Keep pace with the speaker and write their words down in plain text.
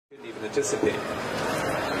can anticipate.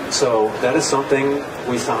 So that is something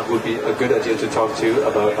we thought would be a good idea to talk to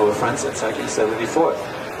about our friends at Cycling 74.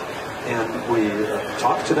 And we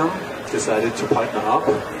talked to them, decided to partner up,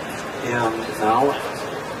 and now,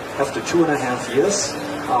 after 2.5 years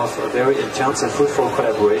of a very intense and fruitful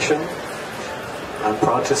collaboration, I'm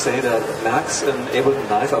proud to say that Max and Ableton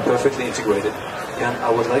Live are perfectly integrated. And I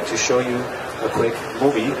would like to show you a quick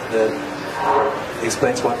movie that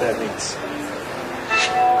explains what that means.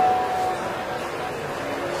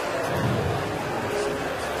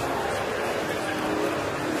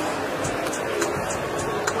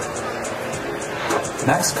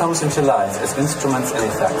 Max comes into life as instruments and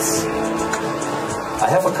effects. I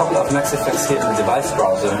have a couple of Max effects here in the device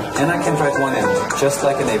browser, and I can drag one in, just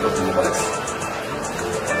like an Ableton device.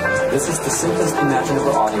 This is the simplest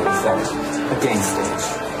imaginable audio effect, a gain stage.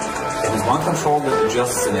 It is one control that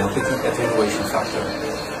adjusts an amplitude attenuation factor.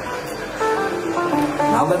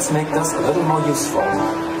 Now let's make this a little more useful.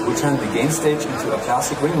 We turn the gain stage into a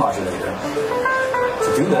classic remodulator. To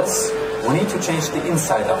do this, we need to change the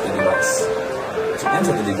inside of the device. To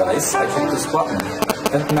enter the device, I click this button,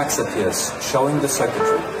 and Max appears, showing the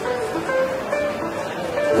circuitry.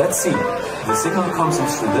 Let's see. The signal comes in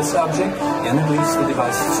through this object, and it leaves the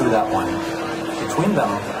device through that one. Between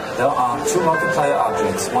them, there are two multiplier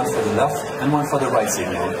objects, one for the left and one for the right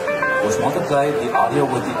signal, which multiply the audio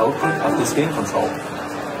with the output of this gain control.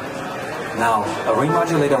 Now, a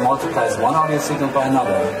remodulator multiplies one audio signal by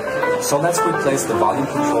another, so let's replace the volume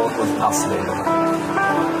control with an oscillator.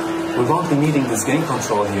 We won't be needing this gain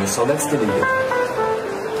control here, so let's delete it.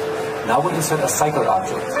 Now we insert a cycle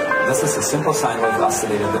object. This is a simple sine wave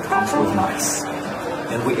oscillator that comes with Max.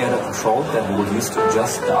 And we add a control that we will use to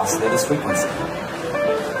adjust the oscillator's frequency.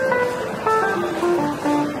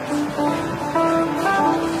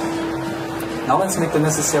 Now let's make the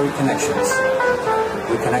necessary connections.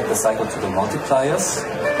 We connect the cycle to the multipliers.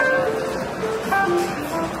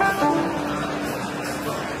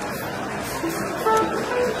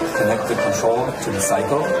 Connect the control to the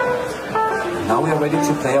cycle. And now we are ready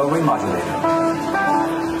to play our remodulator.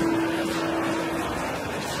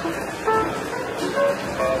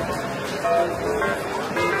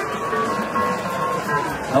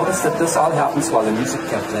 Notice that this all happens while the music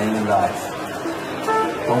kept playing in live.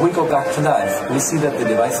 When we go back to live, we see that the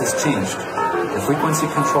device has changed. The frequency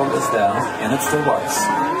control is there, and it still works.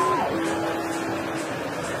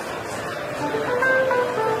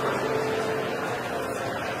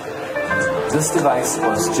 This device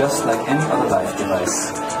works just like any other live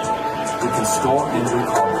device. We can store and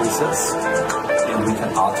recall presets, and we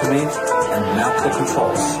can automate and map the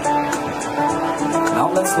controls.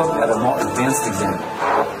 Now let's look at a more advanced example.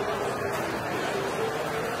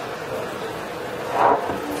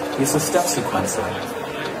 Here's a step sequencer.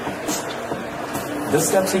 This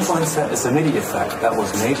step sequencer is a MIDI effect that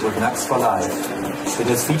was made with Max for Live. It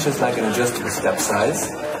has features like an adjustable step size,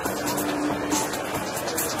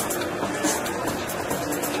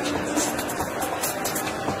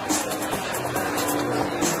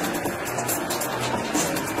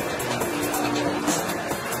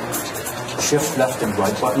 shift left and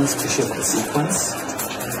right buttons to shift the sequence,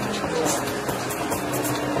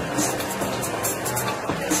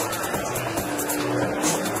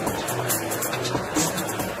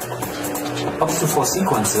 up to 4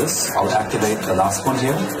 sequences. I'll activate the last one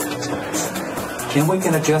here. And we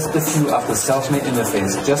can adjust the view of the self-made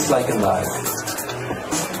interface just like in live.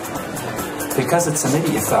 Because it's a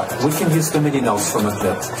MIDI effect, we can use the MIDI notes from a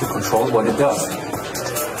clip to control what it does.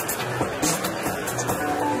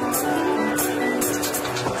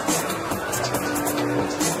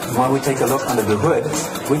 When we take a look under the hood,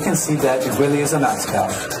 we can see that it really is a Max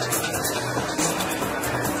path.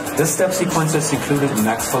 This step sequencer is included in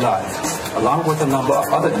Max for Live, along with a number of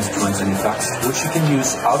other instruments and effects which you can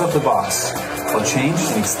use out of the box or change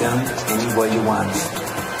and extend any way you want.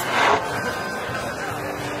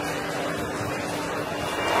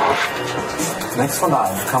 Max for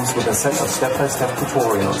Live comes with a set of step-by-step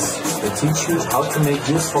tutorials that teach you how to make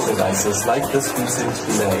useful devices like this VSync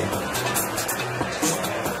delay.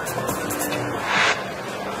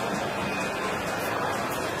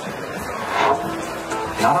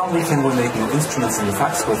 Not only can we make new instruments and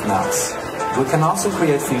effects with Max, we can also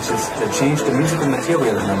create features that change the musical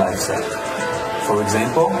material in a live set. For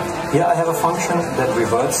example, here I have a function that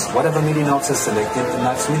reverts whatever MIDI notes are selected in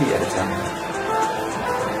Live's MIDI editor.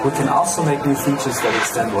 We can also make new features that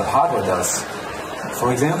extend what hardware does.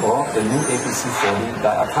 For example, the new APC40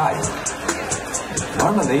 by Akai.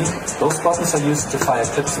 Normally, those buttons are used to fire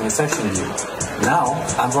clips in a session view. Now,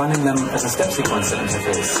 I'm running them as a step sequencer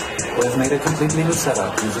interface. We have made a completely new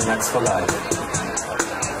setup using Max for Live.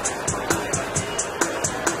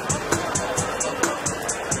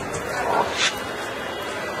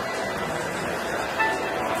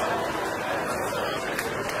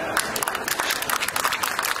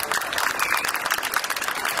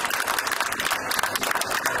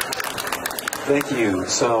 Thank you.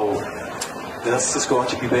 So this is going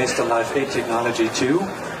to be based on Live8 technology too.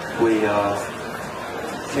 We are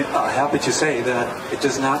happy to say that it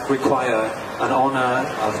does not require an owner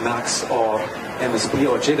of MAX or MSP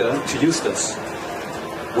or Jitter to use this.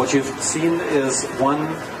 What you've seen is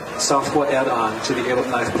one software add-on to the Ableton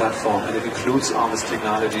Live platform, and it includes all this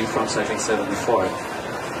technology from Cycling 74.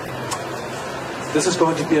 This is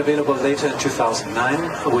going to be available later in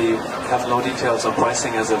 2009. We have no details on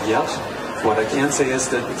pricing as of yet. What I can say is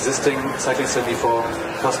that existing Cycling 74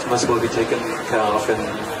 customers will be taken care of in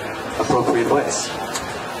appropriate ways.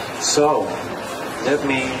 So, let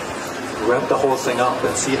me wrap the whole thing up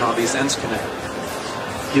and see how these ends connect.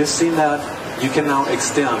 You've seen that you can now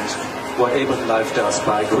extend what Ableton Live does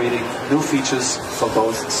by creating new features for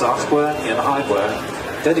both software and hardware,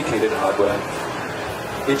 dedicated hardware,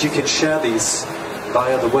 and you can share these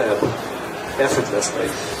via the web effortlessly,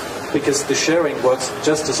 because the sharing works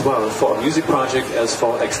just as well for a music project as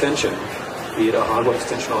for extension, be it a hardware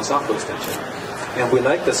extension or a software extension. And we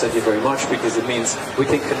like this idea very much because it means we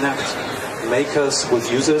can connect makers with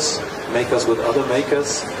users, makers with other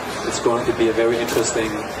makers. It's going to be a very interesting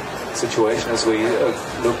situation as we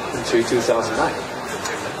look into 2009.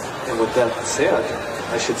 And with that said,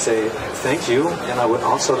 I should say thank you, and I would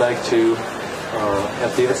also like to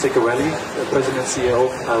have David Ciccarelli, the President and CEO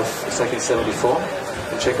of Cycling 74,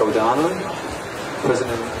 and Jack O'Donnell,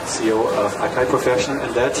 President and CEO of Akai Profession,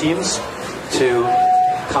 and their teams to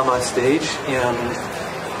come on stage and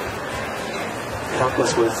help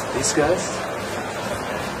us with these guys.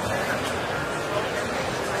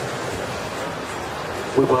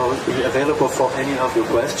 We will be available for any of your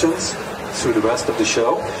questions through the rest of the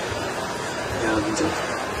show. And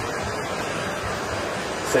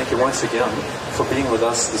thank you once again for being with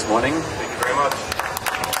us this morning. Thank you very much.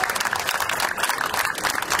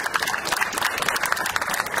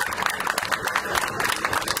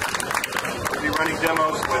 We'll be running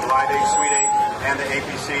demos with Live8 Suite 8 and the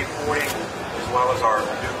APC 40, as well as our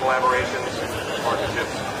new collaborations and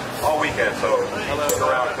partnerships all weekend. So look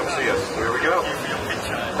around and come see us. Here we go.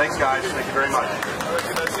 Thanks, guys. Thank you very much.